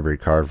had a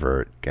hybrid car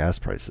for gas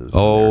prices.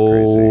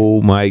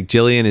 Oh, my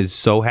Jillian is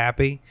so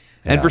happy.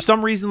 Yeah. And for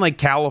some reason, like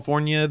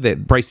California,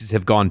 that prices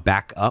have gone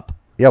back up.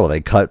 Yeah, well, they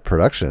cut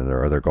production,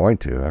 or they're going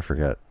to. I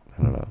forget.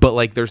 I don't know. But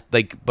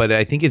but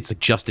I think it's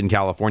just in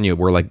California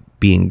we're like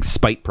being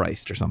spite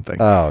priced or something.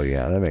 Oh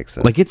yeah, that makes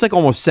sense. Like it's like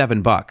almost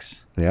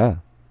 $7. Yeah.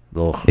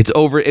 Ugh. It's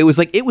over. It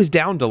was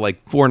down to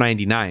like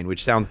 $4.99,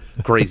 which sounds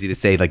crazy to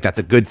say. Like that's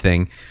a good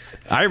thing.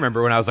 I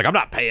remember when I was like, I'm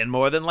not paying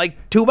more than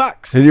like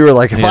 $2. And you were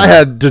like, if I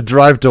had to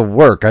drive to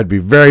work, I'd be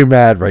very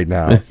mad right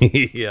now.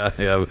 yeah.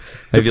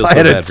 If I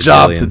had a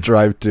job to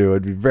drive to,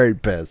 I'd be very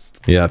pissed.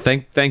 Yeah.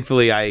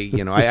 Thankfully,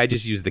 I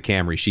just use the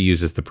Camry. She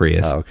uses the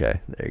Prius. Oh, okay.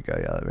 There you go.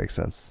 Yeah, that makes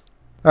sense.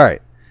 All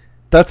right.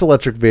 That's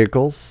electric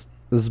vehicles.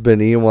 This has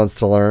been Ian Wants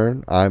to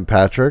Learn. I'm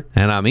Patrick.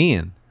 And I'm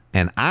Ian.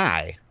 And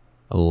I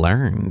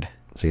learned.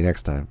 See you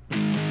next time.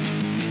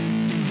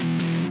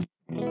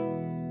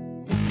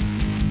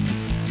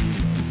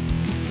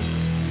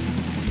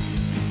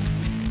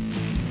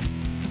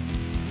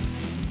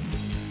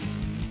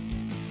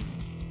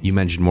 You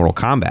mentioned Mortal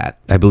Kombat.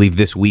 I believe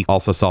this week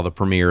also saw the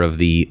premiere of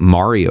the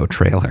Mario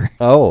trailer.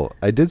 Oh,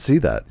 I did see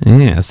that.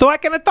 Yeah, so I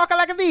can talk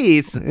like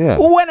this yeah.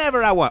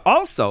 whenever I want.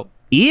 Also,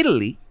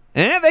 Italy,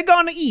 they're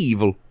gone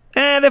evil.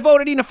 They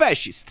voted in a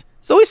fascist.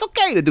 So it's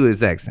okay to do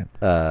this accent.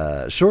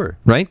 Sure.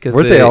 Right? Because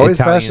weren't they always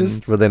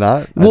fascist? Were they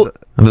not? Well,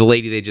 the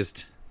lady, they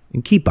just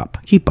keep up.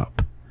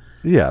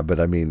 Yeah, but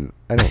I mean,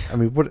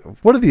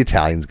 what are the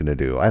Italians going to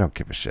do? I don't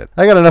give a shit.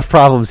 I got enough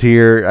problems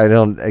here.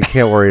 I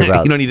can't worry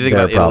about you don't need to think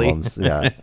their about problems. Italy. Yeah.